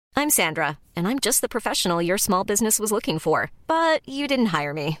I'm Sandra, and I'm just the professional your small business was looking for. But you didn't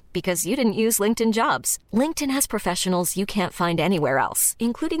hire me because you didn't use LinkedIn Jobs. LinkedIn has professionals you can't find anywhere else,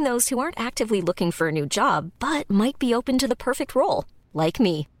 including those who aren't actively looking for a new job, but might be open to the perfect role, like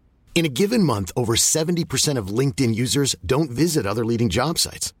me. In a given month, over 70% of LinkedIn users don't visit other leading job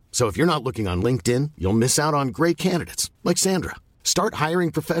sites. So if you're not looking on LinkedIn, you'll miss out on great candidates like Sandra. Start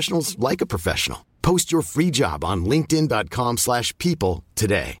hiring professionals like a professional. Post your free job on linkedin.com/people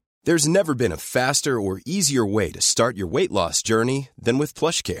today. There's never been a faster or easier way to start your weight loss journey than with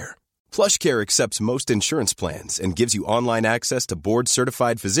PlushCare. PlushCare accepts most insurance plans and gives you online access to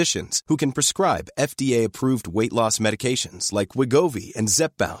board-certified physicians who can prescribe FDA-approved weight loss medications like Wegovy and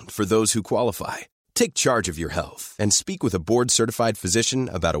Zepbound for those who qualify. Take charge of your health and speak with a board-certified physician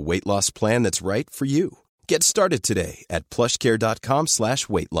about a weight loss plan that's right for you. Get started today at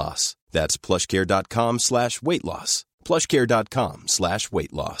plushcare.com/weightloss. That's plushcare.com/weightloss.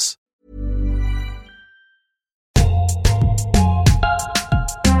 plushcare.com/weightloss.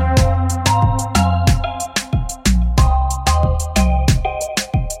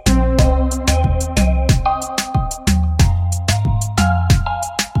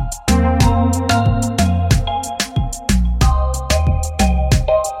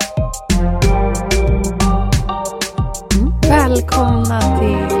 Välkomna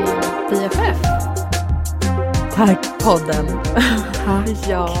till BFF. Tack. Podden.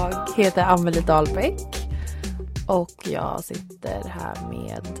 Jag heter Amelie Dahlbäck och jag sitter här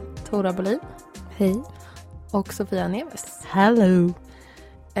med Tora Bolin. Hej. Och Sofia Neves. Hello.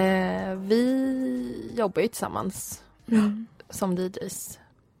 Vi jobbar ju tillsammans som DJs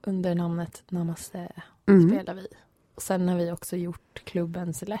under namnet Namaste spelar vi. Och sen har vi också gjort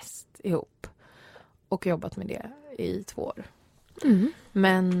klubben Celeste ihop och jobbat med det i 2 år.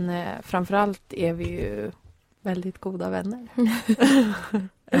 Men framförallt är vi ju väldigt goda vänner.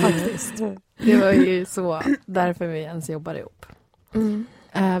 Faktiskt. Det var ju så därför vi ens jobbar ihop.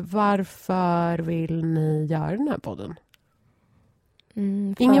 Varför vill ni göra den här podden?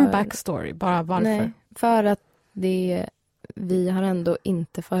 Ingen backstory, bara varför? Nej, för att vi har ändå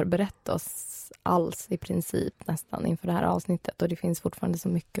inte förberett oss alls i princip nästan inför det här avsnittet. Och det finns fortfarande så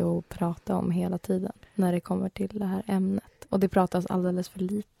mycket att prata om hela tiden när det kommer till det här ämnet. Och det pratas alldeles för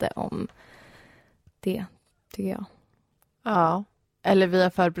lite om det, tycker jag. Ja, eller vi har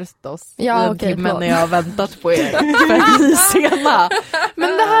förberett oss i en timme när jag har väntat på er för att ni är sena. Men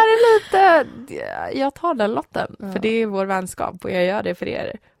det här är lite, jag tar den lotten, för det är vår vänskap och jag gör det för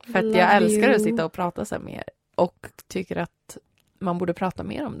er. För att jag älskar att sitta och prata så med er och tycker att man borde prata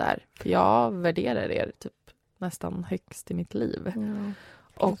mer om det här. För jag värderar er typ nästan högst i mitt liv. Ja,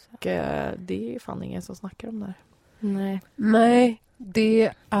 och det är fan ingen som snackar om det här. Nej,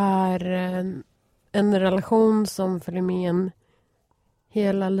 det är en relation som följer med en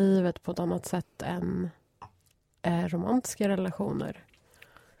hela livet på ett annat sätt än romantiska relationer.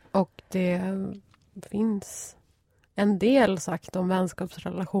 Och det finns en del sagt om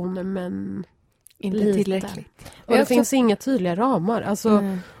vänskapsrelationer, men inte lite. Tillräckligt. Och det finns inga tydliga ramar.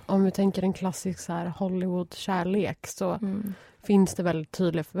 Alltså, om vi tänker en klassisk så här Hollywood-kärlek så finns det väldigt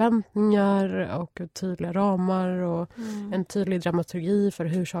tydliga förväntningar och tydliga ramar och en tydlig dramaturgi för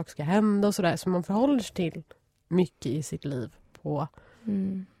hur saker ska hända och sådär. Så man förhåller sig till mycket i sitt liv på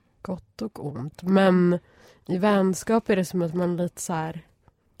gott och ont. Men i vänskap är det som att man lite så här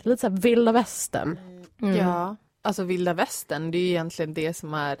vilda västern. Ja, alltså vilda västern, det är ju egentligen det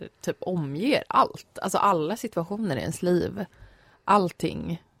som är typ omger allt. Alltså alla situationer i ens liv.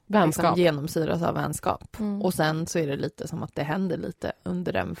 Allting liksom genomsyras av vänskap. Och sen så är det lite som att det händer lite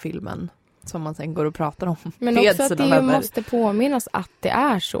under den filmen som man sen går och pratar om. Men också att det måste påminnas att det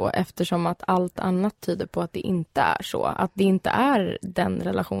är så, eftersom att allt annat tyder på att det inte är så. Att det inte är den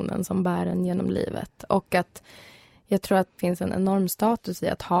relationen som bär en genom livet. Och att jag tror att det finns en enorm status i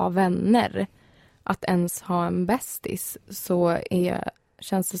att ha vänner. Att ens ha en bästis, så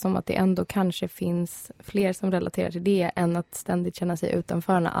känns det som att det ändå kanske finns fler som relaterar till det än att ständigt känna sig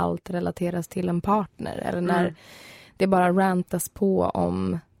utanför när allt relateras till en partner. Eller när det bara rantas på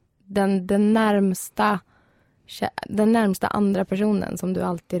om den närmsta andra personen som du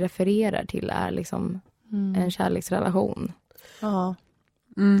alltid refererar till är liksom en kärleksrelation. Ja.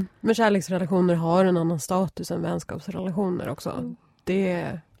 Men kärleksrelationer har en annan status än vänskapsrelationer också.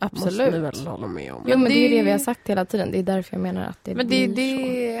 Det absolut måste ni väl hålla med om. Jo, men det är det vi har sagt hela tiden. Det är därför jag menar att det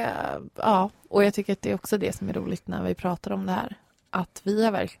blir så. Ja, och jag tycker att det är också det som är roligt när vi pratar om det här. Att vi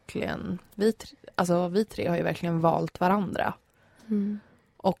har verkligen, vi tre har ju verkligen valt varandra.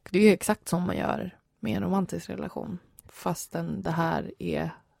 Och det är ju exakt som man gör med en romantisk relation. Fastän det här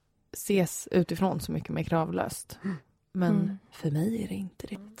ses utifrån så mycket mer kravlöst. Men för mig är det inte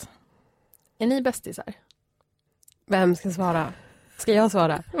det. Är ni bästisar? Vem ska svara? Ska jag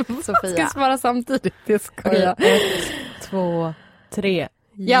svara? Sofia. Ska svara samtidigt, det ska Okej, jag. 1, 2, 3.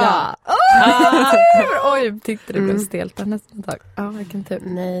 Ja! Oj, tyckte det blev stelt där nästan tag. Ja, vilken tur.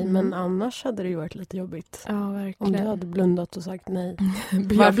 Nej, men annars hade det ju varit lite jobbigt. Ja, Om verkligen. du hade blundat och sagt nej.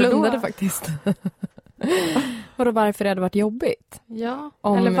 Jag blundade faktiskt. Vadå, varför det hade varit jobbigt? Ja,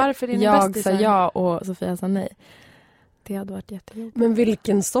 Om eller varför är ni jag bästisar? sa ja och Sofia sa nej. Det hade varit jättejobbigt. Men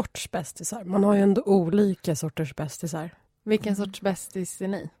vilken sorts bästisar? Man har ju ändå olika sorters bästisar. Vilken sorts bästis är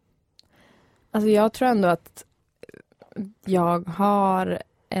ni? Alltså jag tror ändå att jag har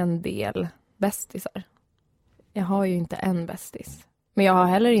en del bästisar. Jag har ju inte en bästis. Men jag har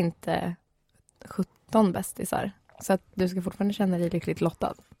heller inte 17 bästisar. Så att du ska fortfarande känna dig lyckligt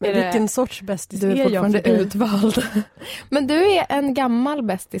lottad. Men vilken sorts bästis Du är jag fortfarande för dig? utvald. Men du är en gammal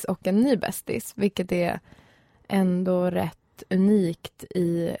bästis och en ny bästis. Vilket är ändå rätt unikt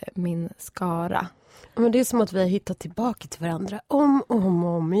i min skara. Men det är som att vi har hittat tillbaka till varandra om och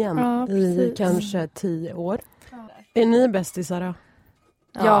om igen. Ja, I precis. kanske 10 år. Är ni bästisar då?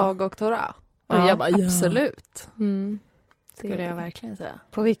 Ja. Jag och Tora. Och Ja. jag bara, absolut. Mm. Skulle jag verkligen säga.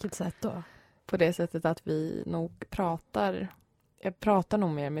 På vilket sätt då? På det sättet att vi nog pratar. Jag pratar nog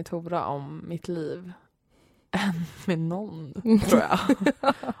mer med Tora om mitt liv än med någon, tror jag.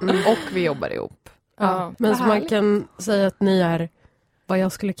 Och vi jobbar ihop. Ja. Men vad så man härligt. kan säga att ni är vad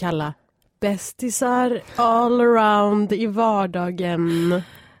jag skulle kalla bästisar all around i vardagen.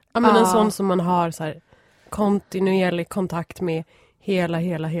 Ja, men en sån som man har så här kontinuerlig kontakt med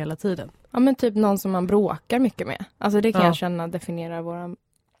hela tiden. Ja, men typ någon som man bråkar mycket med. Alltså det kan Ja. jag känna definierar vår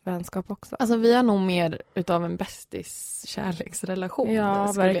vänskap också. Alltså vi har nog mer utav en bästis-kärleksrelation. Ja,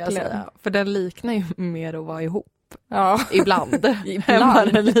 skulle jag verkligen. säga. För den liknar ju mer att vara ihop. Ja. Ibland. Ibland. Än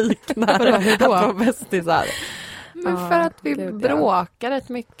vad den liknar Hur då? att vara bästisar. Men Ja, för att vi gud, ja. bråkar rätt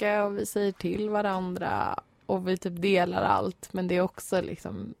mycket och vi säger till varandra och vi typ delar allt. Men det är också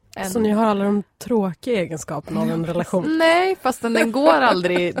liksom Så ni har alla de tråkiga egenskaperna av en relation. Nej, fast den går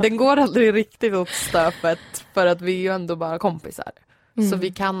aldrig riktigt åt stöpet för att vi är ju ändå bara kompisar. Så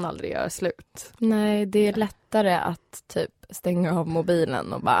vi kan aldrig göra slut. Nej, det är lättare att typ stänga av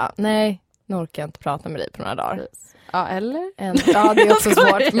mobilen och bara nej, nu orkar jag inte prata med dig på några dagar. Ja, eller? Ja, det är också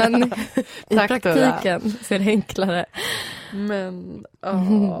svårt, men i Tack, praktiken så är det enklare. Men,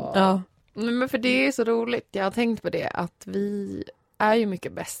 Ja. Nej, men för det är så roligt. Jag har tänkt på det att vi är ju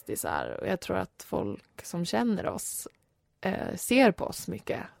mycket bästisar och jag tror att folk som känner oss ser på oss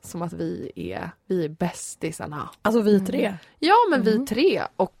mycket som att vi är bästisarna. Alltså vi tre. Ja, men vi tre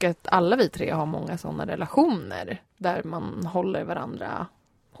och att alla vi tre har många sådana relationer där man håller varandra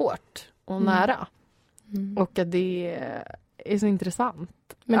hårt och nära. Och att det är så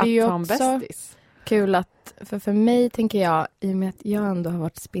intressant Men det är ju att ha en också bästis. kul att, för mig tänker jag, i och med att jag ändå har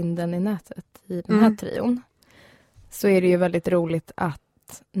varit spindeln i nätet i den här trion, så är det ju väldigt roligt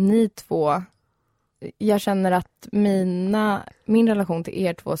att ni två, jag känner att min relation till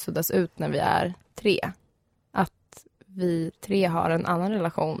er två suddas ut när vi är 3. Att vi 3 har en annan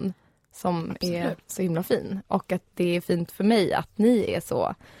relation som är så himla fin. Och att det är fint för mig att ni är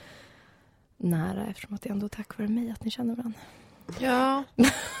så nära, eftersom att det är ändå tack vare mig att ni känner varandra. Ja.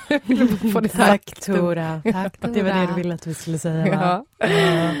 Tack Tora. Tack. Det var det du ville att vi skulle säga, va?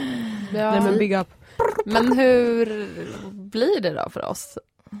 Nej, men big up. Men hur blir det då för oss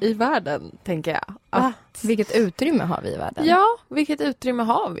i världen, tänker jag? Vilket utrymme har vi i världen? Ja, vilket utrymme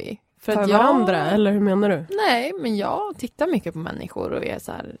har vi? För att varandra, eller hur menar du? Nej, men jag tittar mycket på människor och är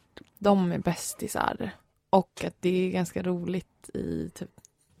så här, de är bästisar. Och att det är ganska roligt i typ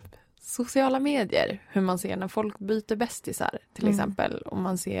sociala medier hur man ser när folk byter bästisar till exempel. Och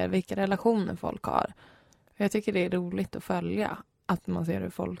man ser vilka relationer folk har. Jag tycker det är roligt att följa att man ser hur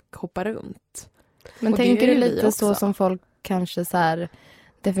folk hoppar runt. Men Och det tänker är du vi lite så också. som folk kanske så här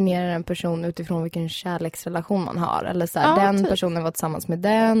definierar en person utifrån vilken kärleksrelation man har? Eller så här, Ja, den typ. personen var tillsammans med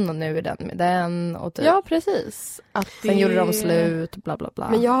den och nu är den med den. Och typ. Ja, precis. Att Sen gjorde de slut, bla bla bla.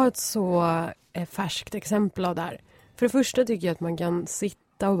 Men jag har ett så färskt exempel av det här. För det första tycker jag att man kan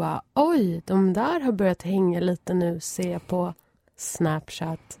sitta och bara, oj, de där har börjat hänga lite nu, se på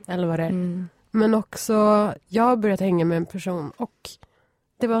Snapchat eller vad det är. Men också, jag har börjat hänga med en person och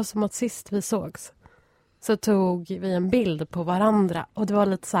det var som att sist vi sågs så tog vi en bild på varandra och det var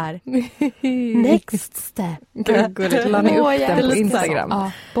lite så här next step. Gud, gulligt. La ni upp den på Lite så. Instagram?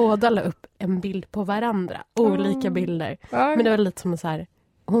 Ja, båda la upp en bild på varandra. Olika bilder. Men det var lite som så här,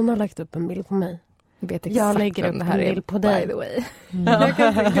 hon har lagt upp en bild på mig. Vet Jag exakt lägger vem upp det här en är, bild på dig. by the way.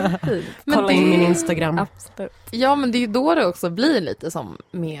 Kolla in min Instagram. Absolut. Ja, men det är ju då det också blir lite som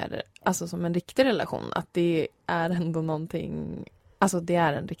mer, alltså som en riktig relation. Att det är ändå någonting Alltså det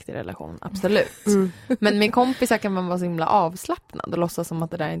är en riktig relation, absolut. Men med kompisar kan man vara så himla avslappnad och låtsas som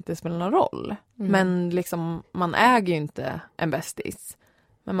att det där inte spelar någon roll. Men liksom, man äger ju inte en bästis.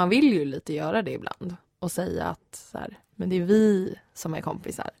 Men man vill ju lite göra det ibland. Och säga att så här, men det är vi som är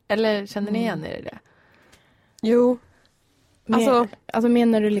kompisar. Eller känner ni igen er i det? Jo. Alltså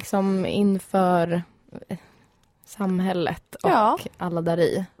menar du liksom inför samhället och alla där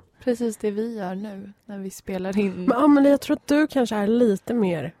i? Precis det vi gör nu när vi spelar in. Men jag tror att du kanske är lite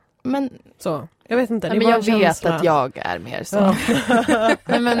mer så. Jag vet inte. Nej, men jag vet att jag är mer så.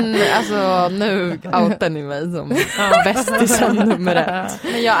 Nej, men alltså nu outar ni mig som bästisen nummer 1.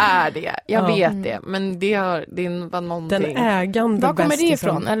 Men jag är det. Jag vet det. Men det var någonting. Den ägande var kommer bästisen. det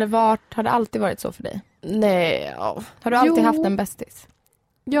ifrån? Eller vart har det alltid varit så för dig? Nej. Har du alltid haft en bästis?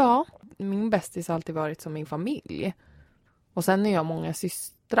 Ja. Min bästis har alltid varit som min familj. Och sen är jag många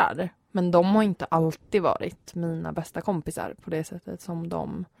systrar. Men de har inte alltid varit mina bästa kompisar på det sättet som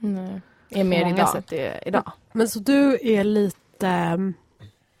de är mer idag. Men så du är lite,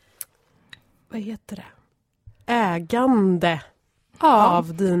 vad heter det? Ägande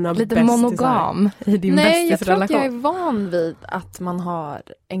av dina lite bästisar. Monogam i din bästisrelation. Nej, jag tror att jag är van vid att man har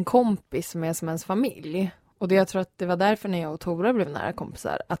en kompis som är som ens familj. Och jag tror att det var därför när jag och Tora blev nära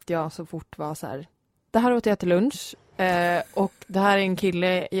kompisar. Att jag så fort var så här, det här åt jag till lunch. Och det här är en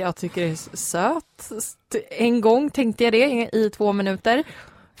kille jag tycker är söt. En gång tänkte jag det i 2 minuter.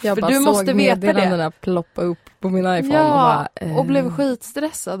 Jag för bara du måste veta det. Ploppa upp på min iPhone. Ja, och blev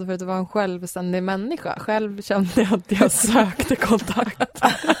skitstressad för att det var en självständig människa. Själv kände jag att jag sökte kontakt.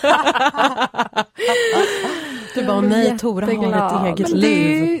 Du bara, nej, Tora har ett eget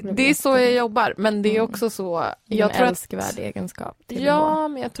liv. Det är så jag jobbar. Men det är också så. Jag tror älskvärd egenskap. Ja,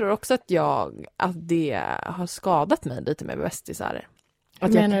 men jag tror också att det har skadat mig lite med bästisar.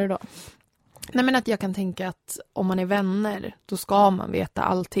 Vad menar du då? Nej, men att jag kan tänka att om man är vänner, då ska man veta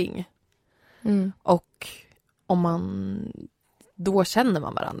allting. Och då känner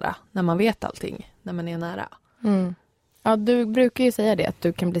man varandra när man vet allting, när man är nära. Ja, du brukar ju säga det, att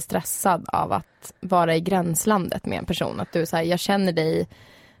du kan bli stressad av att vara i gränslandet med en person. Att du säger, jag känner dig,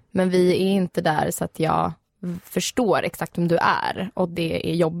 men vi är inte där så att jag förstår exakt vem du är. Och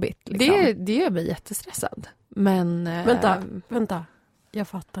det är jobbigt. Liksom. Det gör mig jättestressad. Men... Vänta. Jag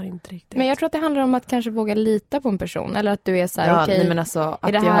fattar inte riktigt. Men jag tror att det handlar om att kanske våga lita på en person. Eller att du är så här, okej, men alltså att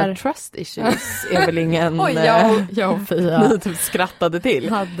det jag här... har trust issues är väl ingen... Oj, jag och Fia ni typ skrattade till.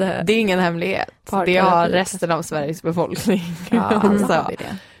 Det är ingen hemlighet. Det har resten av Sveriges befolkning. Ja, alltså.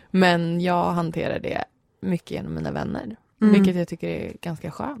 Men jag hanterar det mycket genom mina vänner. Vilket jag tycker är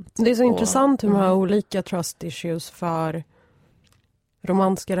ganska skönt. Det är så intressant hur man har olika trust issues för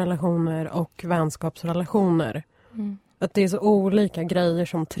romantiska relationer och vänskapsrelationer. Att det är så olika grejer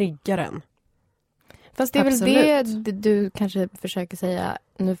som triggar en. Fast det är väl det du kanske försöker säga,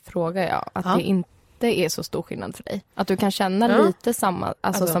 nu frågar jag, att det inte är så stor skillnad för dig. Att du kan känna lite samma,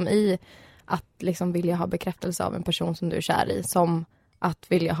 alltså som i att liksom vilja ha bekräftelse av en person som du är kär i, som att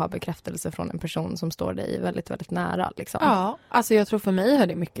vilja ha bekräftelse från en person som står dig väldigt, väldigt nära. Liksom. Ja, alltså jag tror för mig har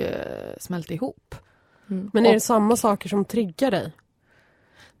det mycket smält ihop. Men är det samma saker som triggar dig?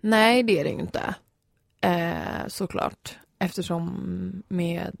 Nej, det är det inte. Såklart. Eftersom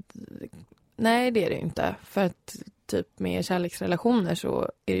nej, det är det inte. För att typ med kärleksrelationer så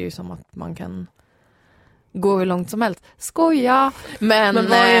är det ju som att man kan gå hur långt som helst. Skoja! Men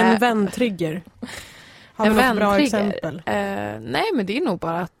vad är en väntrigger? Har du något bra exempel? Nej, men det är nog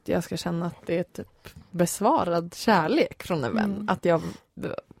bara att jag ska känna att det är typ besvarad kärlek från en vän. Att jag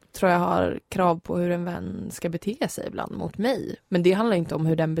tror jag har krav på hur en vän ska bete sig ibland mot mig. Men det handlar inte om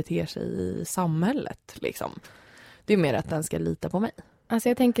hur den beter sig i samhället. Liksom. Det är mer att den ska lita på mig. Alltså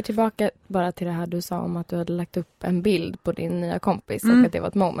jag tänker tillbaka bara till det här du sa om att du hade lagt upp en bild på din nya kompis och att det var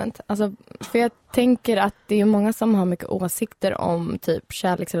ett moment. Alltså, för jag tänker att det är många som har mycket åsikter om typ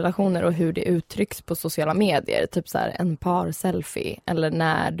kärleksrelationer och hur det uttrycks på sociala medier. Typ så här en par-selfie eller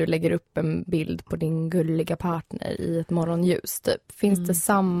när du lägger upp en bild på din gulliga partner i ett morgonljus. Typ. Finns det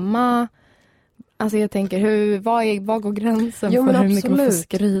samma... Alltså jag tänker, vad går gränsen för hur mycket man får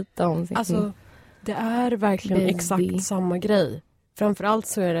skryta om sin... Alltså, det är verkligen exakt samma grej. Framförallt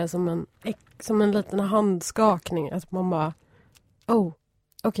så är det som en liten handskakning. Att man bara,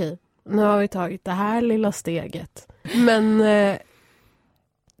 okej, nu har vi tagit det här lilla steget. Men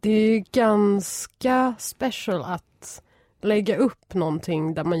det är ju ganska special att lägga upp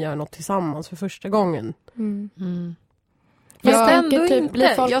någonting där man gör något tillsammans för första gången.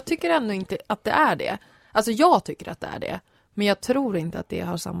 Jag tycker ändå inte att det är det. Alltså jag tycker att det är det. Men jag tror inte att det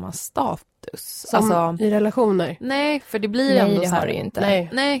har samma status. Som i relationer? Nej, för det blir ändå det så här. Har det ju inte.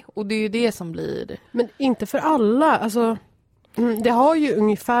 Nej, och det är ju det som blir... Men inte för alla. Alltså, Det har ju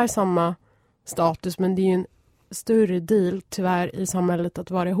ungefär samma status, men det är ju en större deal tyvärr i samhället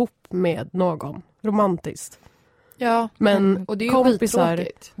att vara ihop med någon romantiskt. Ja, men och det är ju kompisar,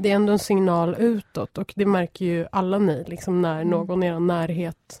 skittråkigt. det är ändå en signal utåt och det märker ju alla ni liksom när någon i er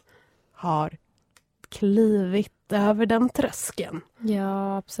närhet har klivit över den tröskeln.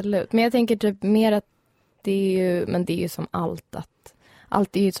 Ja, absolut. Men jag tänker typ mer att det är ju som allt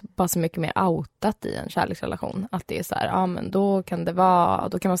är ju bara så mycket mer outat i en kärleksrelation. Att det är så här, ja men då kan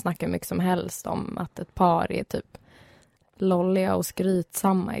man snacka hur mycket som helst om att ett par är typ lolliga och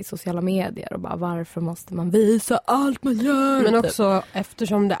skrytsamma i sociala medier och bara varför måste man visa allt man gör? Men också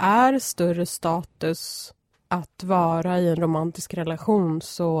eftersom det är större status att vara i en romantisk relation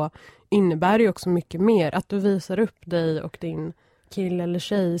så innebär det ju också mycket mer. Att du visar upp dig och din kille eller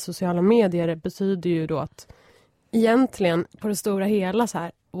tjej i sociala medier betyder ju då att egentligen på det stora hela så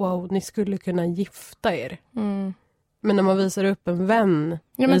här, wow, ni skulle kunna gifta er. Mm. Men när man visar upp en vän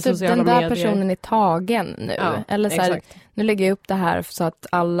Ja, men i typ sociala den där medier. personen är tagen nu. Ja, eller så här, exakt. nu lägger jag upp det här så att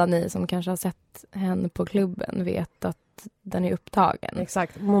alla ni som kanske har sett henne på klubben vet att den är upptagen.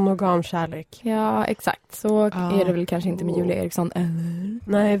 Exakt, monogam kärlek. Ja, exakt. Så är det väl kanske inte med Julia Eriksson.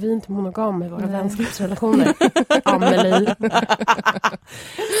 Nej, vi är inte monogama i våra vänskapsrelationer. Amelie.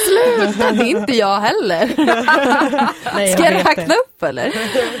 Sluta, det är inte jag heller. Nej, Ska jag vet räkna det. upp eller?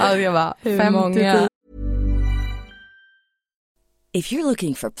 Ja, jag bara, Hur många? If you're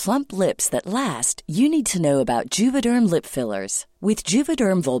looking for plump lips that last, you need to know about Juvederm lip fillers. With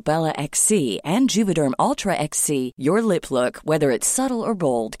Juvederm Volbella XC and Juvederm Ultra XC, your lip look, whether it's subtle or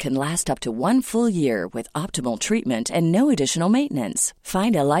bold, can last up to 1 full year with optimal treatment and no additional maintenance.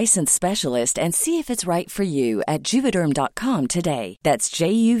 Find a licensed specialist and see if it's right for you at Juvederm.com today. That's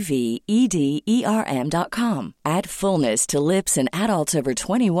JUVEDERM.com. Add fullness to lips in adults over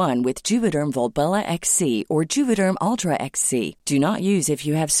 21 with Juvederm Volbella XC or Juvederm Ultra XC. Do not use if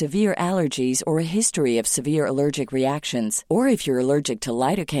you have severe allergies or a history of severe allergic reactions, or if you're allergic to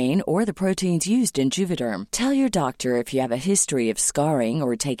lidocaine or the proteins used in Juvederm. Tell your doctor if you have a history of scarring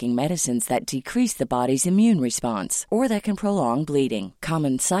or taking medicines that decrease the body's immune response or that can prolong bleeding.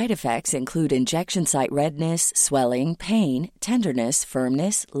 Common side effects include injection site redness, swelling, pain, tenderness,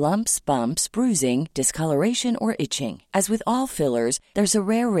 firmness, lumps, bumps, bruising, discoloration, or itching. As with all fillers, there's a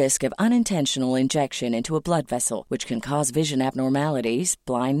rare risk of unintentional injection into a blood vessel, which can cause vision abnormalities,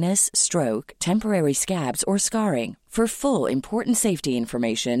 blindness, stroke, temporary scabs, or scarring. For full, important safety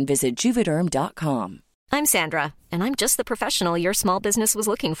information, visit Juvederm.com. I'm Sandra, and I'm just the professional your small business was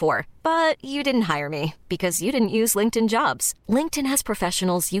looking for. But you didn't hire me because you didn't use LinkedIn Jobs. LinkedIn has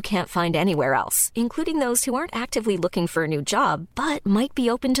professionals you can't find anywhere else, including those who aren't actively looking for a new job, but might be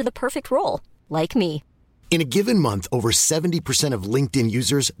open to the perfect role, like me. In a given month, over 70% of LinkedIn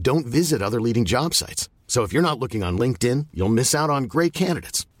users don't visit other leading job sites. So if you're not looking on LinkedIn, you'll miss out on great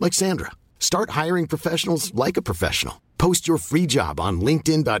candidates like Sandra. Start hiring professionals like a professional. Post your free job on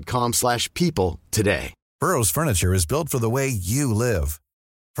linkedin.com/people today. Burrow's furniture is built for the way you live.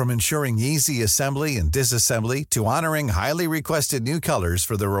 From ensuring easy assembly and disassembly to honoring highly requested new colors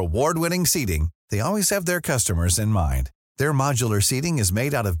for their award-winning seating, they always have their customers in mind. Their modular seating is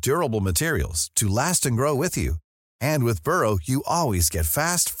made out of durable materials to last and grow with you. And with Burrow, you always get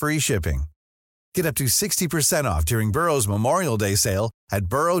fast, free shipping. Get up to 60% off during Burrow's Memorial Day sale at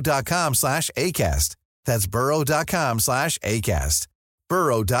burrow.com/ACAST. That's burrow.com/ACAST.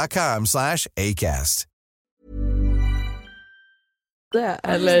 burrow.com/ACAST.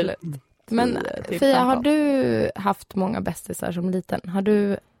 Eller, men till Fia, samtal. har du haft många bästisar som liten?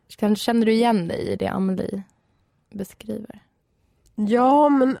 Känner du igen dig i det Amelie beskriver? Ja,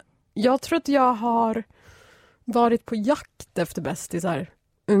 men jag tror att jag har varit på jakt efter bästisar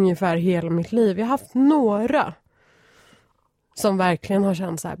ungefär hela mitt liv. Jag har haft några som verkligen har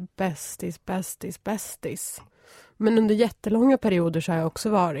känt så här bästis. Men under jättelånga perioder så har jag också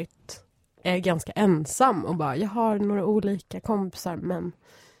varit ganska ensam och bara, jag har några olika kompisar men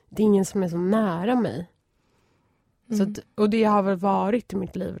det är ingen som är så nära mig. Så att, och det har väl varit i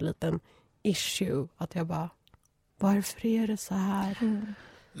mitt liv en liten issue att jag bara, varför är det så här?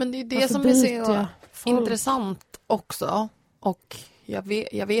 Men det är det Varför som är byter så jag folk? intressant också. Och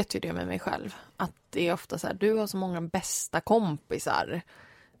jag vet ju det med mig själv. Att det är ofta så här, du har så många bästa kompisar.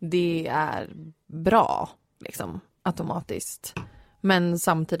 Det är bra, liksom, automatiskt. Men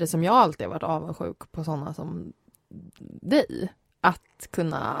samtidigt som jag alltid har varit avundsjuk på sådana som dig.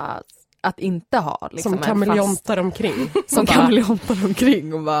 Att inte ha liksom, som kameleontar omkring. Som kameleontar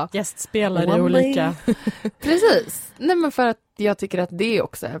omkring och bara Gästspelare i olika... Precis. Nej, men för att jag tycker att det är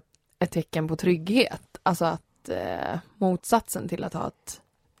också ett tecken på trygghet. Alltså att motsatsen till att ha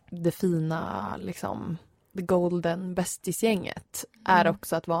det fina liksom the golden bästisgänget är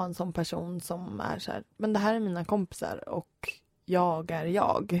också att vara en sån person som är så här, men det här är mina kompisar och jag är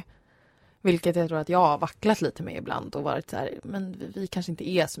jag. Vilket jag tror att jag har vacklat lite med ibland och varit så här, men vi kanske inte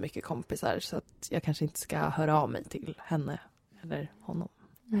är så mycket kompisar så att jag kanske inte ska höra av mig till henne eller honom.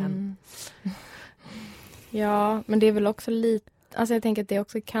 Ja, men det är väl också lite, alltså jag tänker att det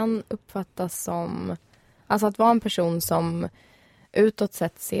också kan uppfattas som, alltså att vara en person som utåt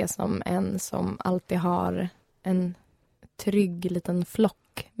sett ses som en som alltid har en trygg liten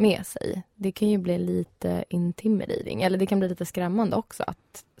flock med sig. Det kan ju bli lite intimidating, eller det kan bli lite skrämmande också.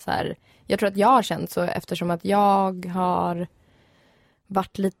 Att, så här, jag tror att jag har känt så eftersom att jag har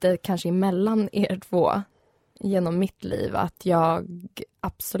varit lite kanske emellan er två genom mitt liv. Att jag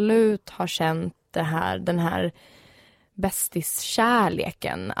absolut har känt den här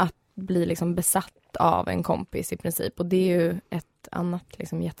bästis-kärleken. Att bli liksom besatt av en kompis i princip. Och det är ju ett annat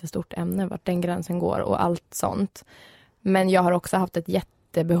liksom jättestort ämne, vart den gränsen går och allt sånt. Men jag har också haft ett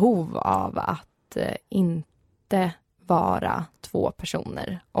jättebehov av att inte vara två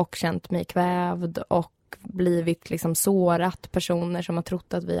personer och känt mig kvävd och blivit liksom sårat personer som har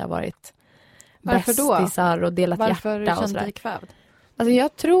trott att vi har varit bästisar och delat hjärta och sådär. Varför kände dig kvävd? Alltså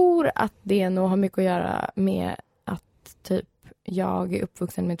jag tror att det nog har mycket att göra med att typ jag är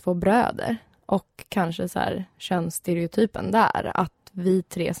uppvuxen med 2 bröder och kanske så här könsstereotypen där, att vi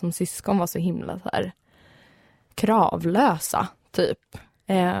 3 som syskon var så himla så här kravlösa typ.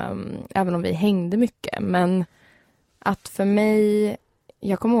 Även om vi hängde mycket. Men att för mig,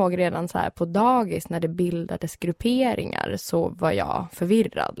 jag kommer ihåg redan så här på dagis när det bildades grupperingar så var jag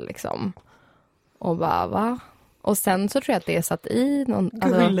förvirrad liksom. Och bara, va? Och sen så tror jag att det är satt i någon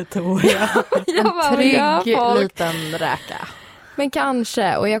en trygg liten räka. Men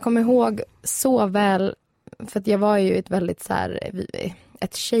kanske, och jag kommer ihåg så väl, för att jag var ju ett väldigt så här,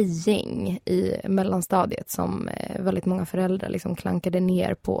 ett tjejgäng i mellanstadiet som väldigt många föräldrar liksom klankade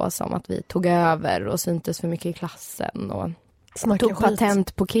ner på, som att vi tog över och syntes för mycket i klassen och tog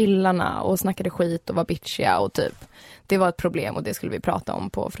patent på killarna och snackade skit och var bitchiga och typ, det var ett problem och det skulle vi prata om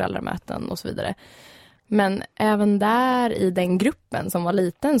på föräldramöten och så vidare. Men även där i den gruppen som var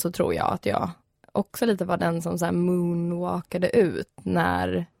liten så tror jag att jag också lite var den som så här moonwalkade ut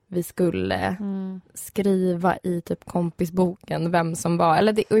när vi skulle skriva i typ kompisboken vem som var,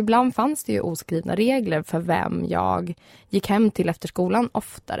 eller och ibland fanns det ju oskrivna regler för vem jag gick hem till efter skolan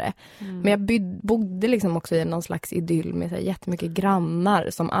oftare. Men jag bodde liksom också i någon slags idyll med så här jättemycket grannar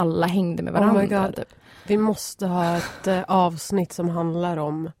som alla hängde med varandra. Oh my God. Typ. Vi måste ha ett avsnitt som handlar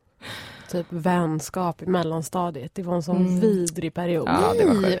om typ vänskap i mellanstadiet. Det var en sån vidrig period. Ja, det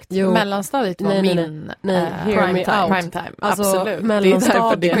var sjukt. Mellanstadiet var min prime time. Alltså, absolut.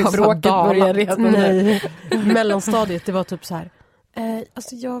 Mellanstadiet, bråket börjar redan. Nej. Mellanstadiet, det var typ så här.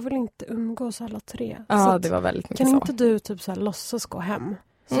 Alltså jag vill inte umgås alla 3. Ja, det var väldigt mycket kan så. Inte du typ så här låtsas gå hem?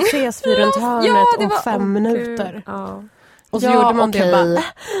 Så ses vi runt hörnet om 5 minuter. Ja. Och så gjorde man det bara.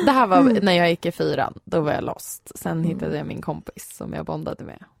 Det här var när jag gick i 4. Då var jag lost. Sen hittade jag min kompis som jag bondade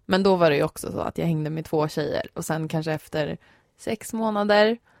med. Men då var det ju också så att jag hängde med 2 tjejer. Och sen kanske efter 6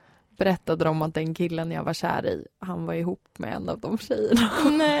 månader berättade de att den killen jag var kär i, han var ihop med en av de tjejerna.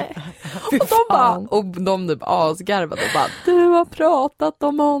 Nej. och de typ asgarvade och bara, du har pratat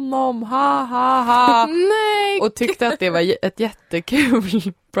om honom, ha ha ha. Nej. Och tyckte att det var ett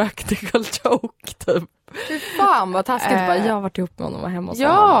jättekul practical joke typ. Fy fan vad taskigt, jag har varit ihop med honom och var hemma hos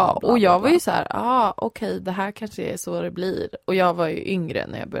honom. Ja, och jag var ju så här, okej, det här kanske är så det blir. Och jag var ju yngre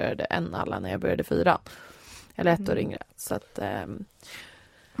när jag började än alla när jag började 4. Eller 1 år yngre. Så att,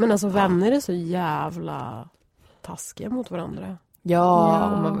 men alltså vänner är så jävla taskiga mot varandra. Ja,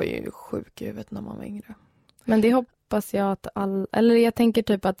 och man var ju sjuk i huvudet när man var yngre. Men det hoppas jag att eller jag tänker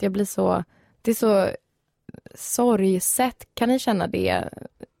typ att jag blir så, det är så sorgset. Kan ni känna det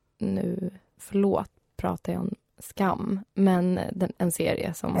nu? Förlåt, pratar jag om Skam, men en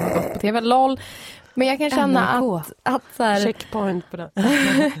serie som har gått på tv, LOL. Men jag kan känna att så här, checkpoint på det.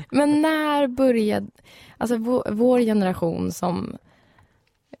 Men när började, alltså vår generation som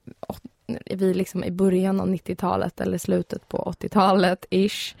vi liksom i början av 90-talet eller slutet på 80-talet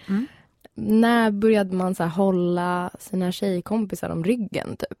ish. När började man så här hålla sina tjejkompisar om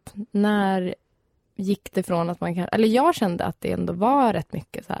ryggen typ? När gick det från att man kan, eller jag kände att det ändå var rätt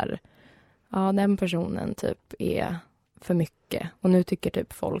mycket så här, ja, den personen typ är för mycket. Och nu tycker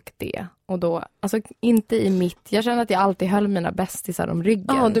typ folk det. Och då, alltså inte i mitt, jag känner att jag alltid höll mina bästisar om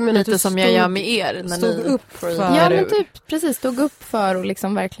ryggen. Ja, du menar lite som jag gör med er. När stod ni upp för. Ja, men typ precis, stod upp för och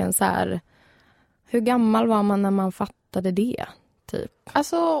liksom verkligen så här, hur gammal var man när man fattade det? typ?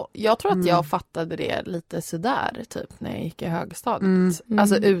 Alltså, jag tror att jag fattade det lite sådär typ när jag gick i högstadiet.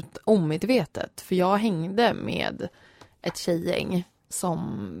 Alltså omedvetet. För jag hängde med ett tjejgäng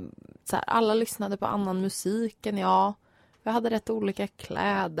som så här, alla lyssnade på annan musik än jag. Vi hade rätt olika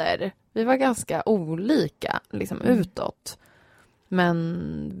kläder. Vi var ganska olika liksom utåt.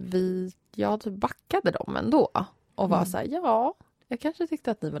 Men jag typ backade dem ändå. Och var så här, ja, jag kanske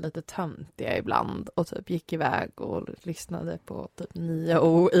tyckte att ni var lite töntiga ibland. Och typ gick iväg och lyssnade på typ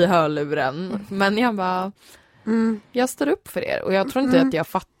 9O i hörluren. Men jag bara, jag står upp för er. Och jag tror inte att jag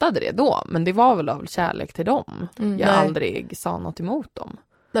fattade det då. Men det var väl av kärlek till dem. Jag aldrig sa något emot dem.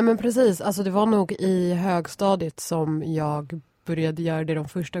 Nej men precis, alltså det var nog i högstadiet som jag började göra det de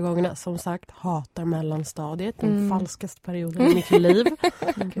första gångerna. Som sagt, hatar mellanstadiet, den falskaste perioden i mitt liv.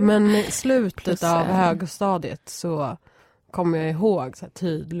 Men i slutet av högstadiet så kommer jag ihåg så här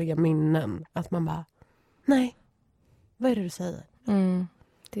tydliga minnen. Att man bara, nej, vad är det du säger?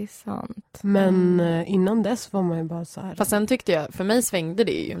 Det är sant. Men innan dess var man ju bara så här. Fast sen tyckte jag, för mig svängde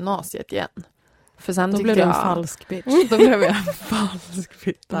det i gymnasiet igen. För sen då tyckte blev du jag en falsk bitch. Då blev jag en falsk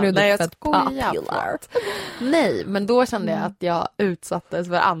fitta. Blev Nej, jag fett skojar. popular. Nej, men då kände jag att jag utsattes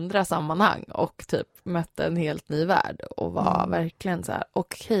för andra sammanhang och typ mötte en helt ny värld och var verkligen så här,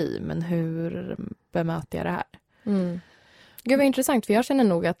 okej, men hur bemöter jag det här? Gud vad intressant, för jag känner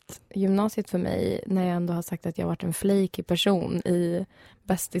nog att gymnasiet för mig, när jag ändå har sagt att jag varit en flaky person i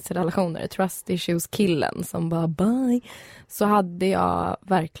bästisrelationer, trust issues killen som bara bye, så hade jag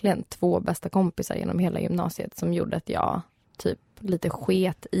verkligen 2 bästa kompisar genom hela gymnasiet som gjorde att jag typ lite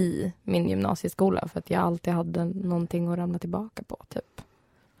sket i min gymnasieskola för att jag alltid hade någonting att ramla tillbaka på typ.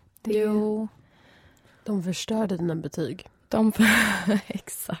 Jo. De förstörde dina betyg.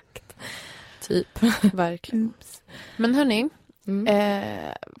 Exakt. Typ. Verkligen. Men hörni,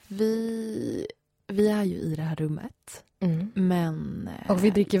 vi är ju i det här rummet. Men, och vi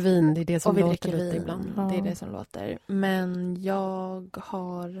dricker vin, det är det som låter lite ibland. Det är det som låter. Men jag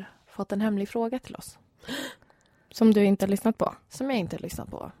har fått en hemlig fråga till oss. Som du inte har lyssnat på? Som jag inte har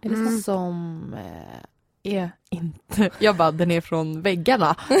lyssnat på. Som är inte... Jag bara, den är från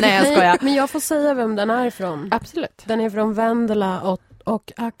väggarna. Nej, jag skojar. Men jag får säga vem den är ifrån. Absolut. Den är från Vendela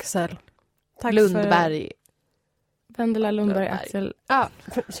och Axel. Tack Lundberg. Vendela Lundberg, Axel. Ja,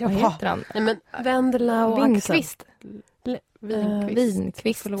 vad heter han? Nej, men Vendela och Winqvist.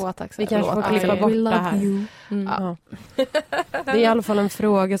 Winqvist. Förlåt, Axel. Vi kanske får klippa bort det här. Ja. Det är i alla fall en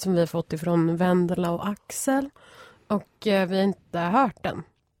fråga som vi har fått ifrån Vendela och Axel. Och vi har inte hört den.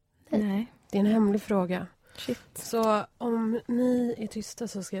 Nej. Det är en hemlig fråga. Shit. Så om ni är tysta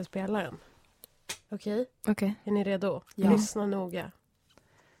så ska jag spela den. Okej? Okej. Är ni redo? Ja. Lyssna noga.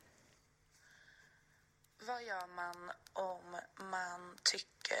 Vad gör man om man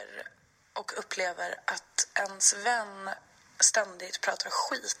tycker och upplever att ens vän ständigt pratar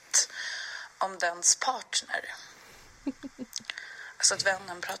skit om dens partner? Alltså att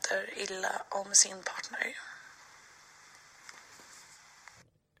vännen pratar illa om sin partner.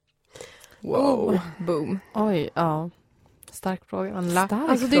 Wow. Boom. Oj, ja. Stark fråga.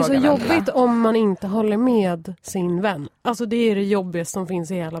 Alltså det är så jobbigt om man inte håller med sin vän. Alltså det är det jobbigaste som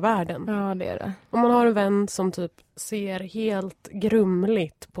finns i hela världen. Ja, det är det. Om man har en vän som typ ser helt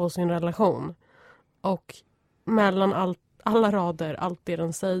grumligt på sin relation och mellan alla rader, allt det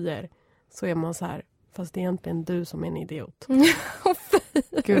den säger, så är man så här, fast det är egentligen du som är en idiot.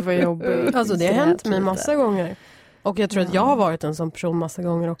 Gud vad jobbigt. Alltså det har hänt mig massa gånger. Och jag tror att jag har varit en sån person massa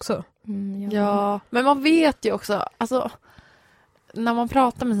gånger också. Ja, men man vet ju också, alltså när man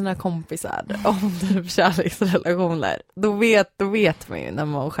pratar med sina kompisar om typ kärleksrelationer, då vet man ju när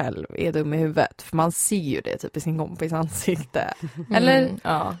man själv är dum i huvudet. För man ser ju det typ i sin kompis ansikte. Eller,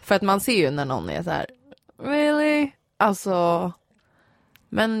 för att man ser ju när någon är så här, really? Alltså,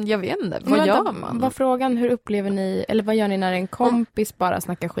 men jag vet inte, vad gör man? Vad frågan, hur upplever ni, eller vad gör ni när en kompis bara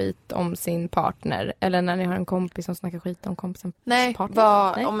snackar skit om sin partner? Eller när ni har en kompis som snackar skit om kompisens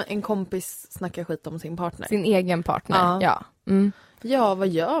partner? Nej, om en kompis snackar skit om sin partner. Sin egen partner, ja. Ja, vad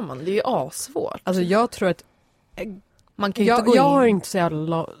gör man? Det är ju asvårt. Alltså jag tror att man kan ju inte gå in.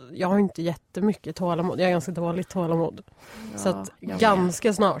 Jag har inte jättemycket tålamod. Jag har ganska dåligt tålamod. Ja, så att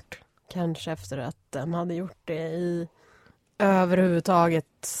ganska snart, kanske efter att den hade gjort det i överhuvudtaget,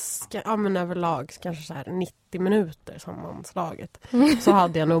 men överlag kanske så här 90 minuter sammanslaget, så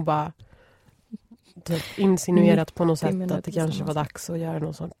hade jag nog bara typ insinuerat på något sätt att det kanske var dags att göra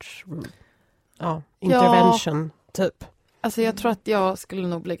någon sorts intervention typ. Alltså jag tror att jag skulle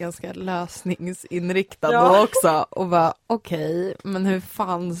nog bli ganska lösningsinriktad då också. Och bara, okej, men hur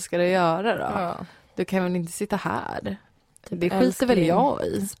fan ska du göra då? Ja. Du kan väl inte sitta här? Typ, det skiter väl jag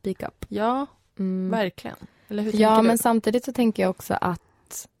i. Speak up. Ja, verkligen. Eller hur tänker du? men samtidigt så tänker jag också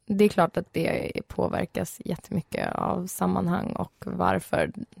att det är klart att det påverkas jättemycket av sammanhang och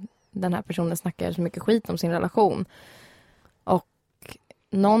varför den här personen snackar så mycket skit om sin relation. Och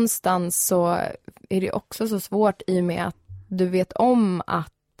någonstans så är det också så svårt i och med att du vet om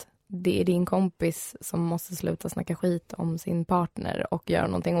att det är din kompis som måste sluta snacka skit om sin partner och göra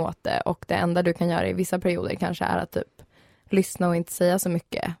någonting åt det. Och det enda du kan göra i vissa perioder kanske är att typ lyssna och inte säga så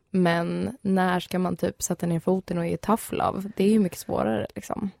mycket. Men när ska man typ sätta ner foten och ge tough love? Det är ju mycket svårare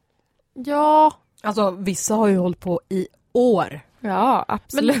liksom. Ja. Alltså vissa har ju hållit på i år. Ja,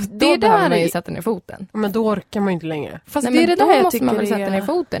 absolut. Men det det där behöver där man ju är- sätta ner foten. Men då orkar man ju inte längre. Fast Nej, det är men det då där jag måste man väl tycker sätta ner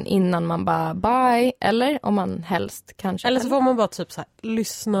foten innan man bara bye. Eller om man helst kanske. Eller så får man bara typ så här,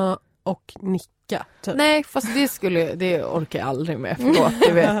 lyssna och nicka. Typ. Nej, fast det orkar jag aldrig med. Förlåt,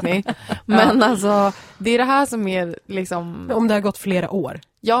 det vet ni. Men alltså, det är det här som är liksom... Om det har gått flera år.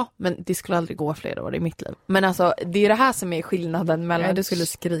 Ja, men det skulle aldrig gå flera år i mitt liv. Men alltså, det är det här som är skillnaden mellan... Nej, du skulle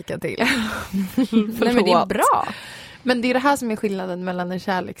skrika till. Nej, men det är bra. Men det är det här som är skillnaden mellan en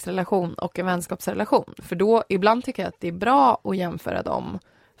kärleksrelation och en vänskapsrelation. För då, ibland tycker jag att det är bra att jämföra dem.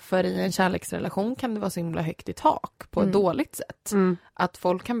 För i en kärleksrelation kan det vara så himla högt i tak på ett dåligt sätt. Att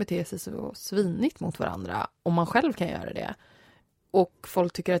folk kan bete sig så svinigt mot varandra och man själv kan göra det. Och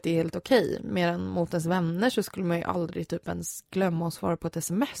folk tycker att det är helt okej. Medan mot ens vänner så skulle man ju aldrig typ ens glömma att svara på ett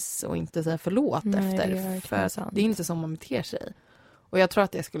sms och inte säga förlåt Nej, efter. det är verkligen För sant. det är inte så man beter sig. Och jag tror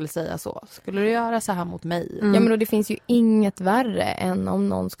att jag skulle säga så. Skulle du göra så här mot mig? Ja, men då, det finns ju inget värre än om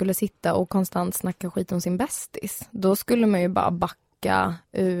någon skulle sitta och konstant snacka skit om sin bästis. Då skulle man ju bara backa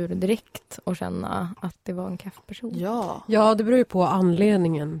ur direkt och känna att det var en kaffperson. Ja. Ja, det beror ju på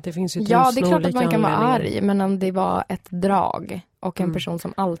anledningen. Det finns ju Ja, tusen det är klart att olika man kan vara anledningar. arg, men om det var ett drag och en person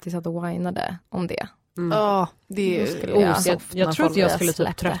som alltid satt och whinade om det. Ja, det Då är skulle jag- osoft Jag när tror att folk jag börjar skulle typ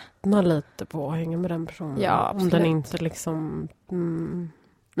släppa. tröttna lite på att hänga med den personen. Ja, om absolut. den inte liksom...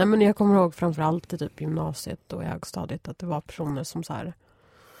 Nej, men jag kommer ihåg framförallt i typ gymnasiet och i högstadiet att det var personer som så här...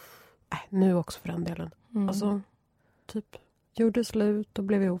 nu också för den delen. Alltså, typ gjorde slut och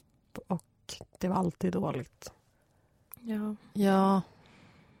blev ihop och det var alltid dåligt. Ja. Ja.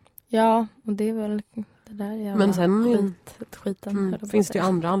 Ja, och det är väl det där jävla Men sen skiten. höll jag på finns att det ju säga.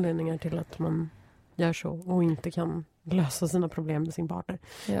 andra anledningar till att man gör så och inte kan lösa sina problem med sin partner.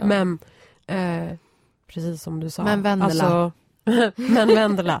 Ja. Men precis som du sa. Men Vendela. Alltså, men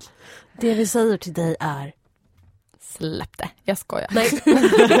Vendela. Det vi säger till dig är Släpp det. Jag skojar.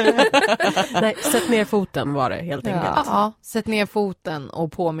 nej, sätt ner foten var det helt Ja. enkelt. Ja, sätt ner foten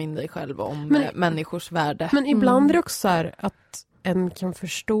och påminn dig själv om människors värde. Men ibland är det också så här att en kan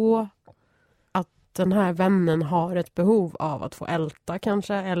förstå att den här vännen har ett behov av att få älta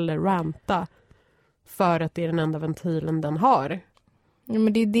kanske eller ranta för att det är den enda ventilen den har. Ja,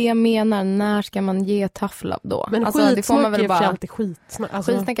 men det är det jag menar. När ska man ge tough love då? Men alltså, det får skitsnack man väl är bara... alltid skitsnack.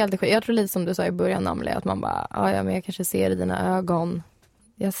 Alltså, Skitsnack är alltid skit. Jag tror lite som du sa i början, Amelie, att man bara, ja men jag kanske ser i dina ögon.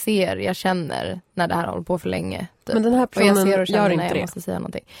 Jag känner när det här håller på för länge. Typ. men den här Och jag personen ser och känner gör när inte jag det. måste säga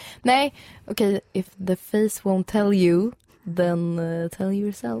någonting. Nej, okej, if the face won't tell you, then tell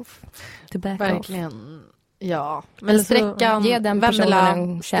yourself to back off. Verkligen. Ja. Men Eller så- sträckan, Ge den personen Vendela,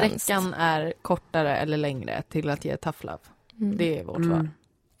 en tjänst. sträckan är kortare eller längre till att ge tough love. Det är vårt svar.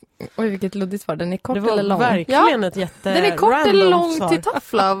 Oj, vilket luddigt svar. Den är kort Det var eller lång? verkligen ett jätte Den är kort eller random lång svar. till tough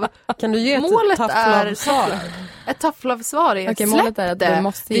love. Kan du ge ett Målet tough är- love-svar? Ett tough love-svar är Okej, släpp målet är att det. du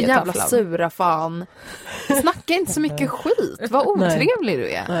måste Din ge jävla tough love. sura fan. Snacka inte så mycket skit. Vad otrevlig du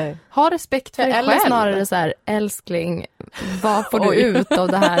är. Nej. Ha respekt för dig Eller själv. snarare så här, älskling, vad får du ut av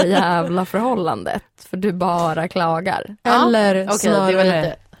det här jävla förhållandet? För du bara klagar. Ja, Eller, okej, snarare, det var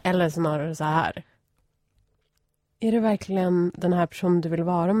lite- eller snarare så här. Är det verkligen den här personen du vill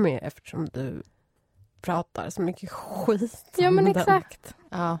vara med eftersom du pratar så mycket skit? Ja, men om den? exakt.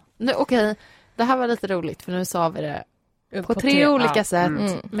 Ja. Nu, okej. Det här var lite roligt för nu sa vi det på tre tre- olika ja, sätt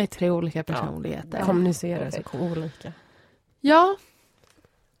Mm. med tre olika personligheter. Kommunicera så olika. Ja.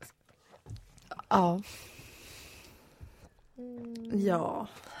 Ja. Ja,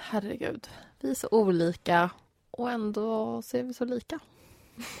 herregud. Vi är så olika och ändå ser vi så lika.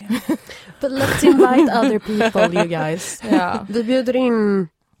 But let's invite other people, you guys. Ja. Vi bjuder in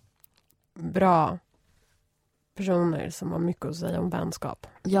bra personer som har mycket att säga om vänskap.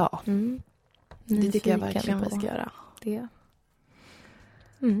 Ja, Mm. det tycker jag Nyfiken verkligen vi på ska göra. det.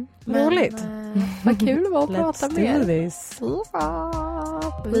 Mm. Roligt. Vad kul det var att Let's prata do med er. this.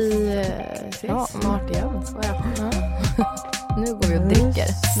 Ja, vi ses Ja. snart igen. Nu går vi och dricker.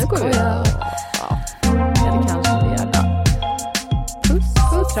 Nu går vi. Ja. Eller kanske det gör det. Puss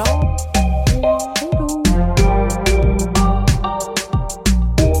och kram.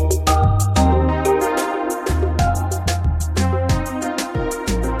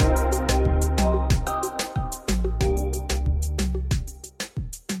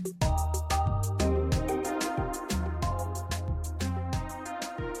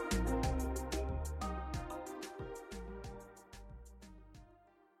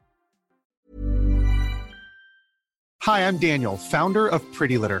 Hi, I'm Daniel, founder of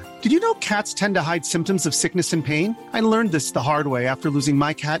Pretty Litter. Did you know cats tend to hide symptoms of sickness and pain? I learned this the hard way after losing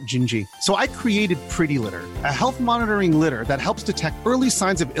my cat, Gingy. So I created Pretty Litter, a health monitoring litter that helps detect early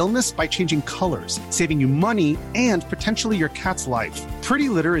signs of illness by changing colors, saving you money and potentially your cat's life. Pretty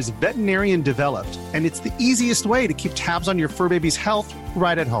Litter is veterinarian developed, and it's the easiest way to keep tabs on your fur baby's health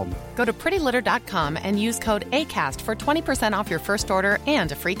right at home. Go to prettylitter.com and use code ACAST for 20% off your first order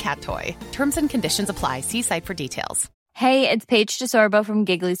and a free cat toy. Terms and conditions apply. See site for details. Hey, it's Paige DeSorbo from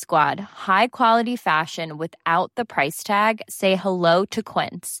Giggly Squad. High quality fashion without the price tag. Say hello to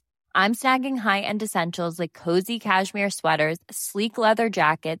Quince. I'm snagging high-end essentials like cozy cashmere sweaters, sleek leather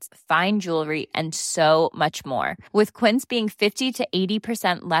jackets, fine jewelry, and so much more. With Quince being 50 to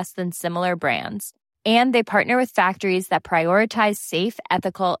 80% less than similar brands. And they partner with factories that prioritize safe,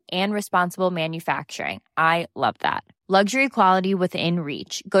 ethical, and responsible manufacturing. I love that. Luxury quality within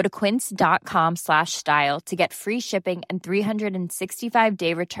reach. Go to quince.com/style to get free shipping and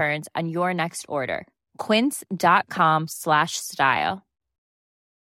 365-day returns on your next order. Quince.com/style.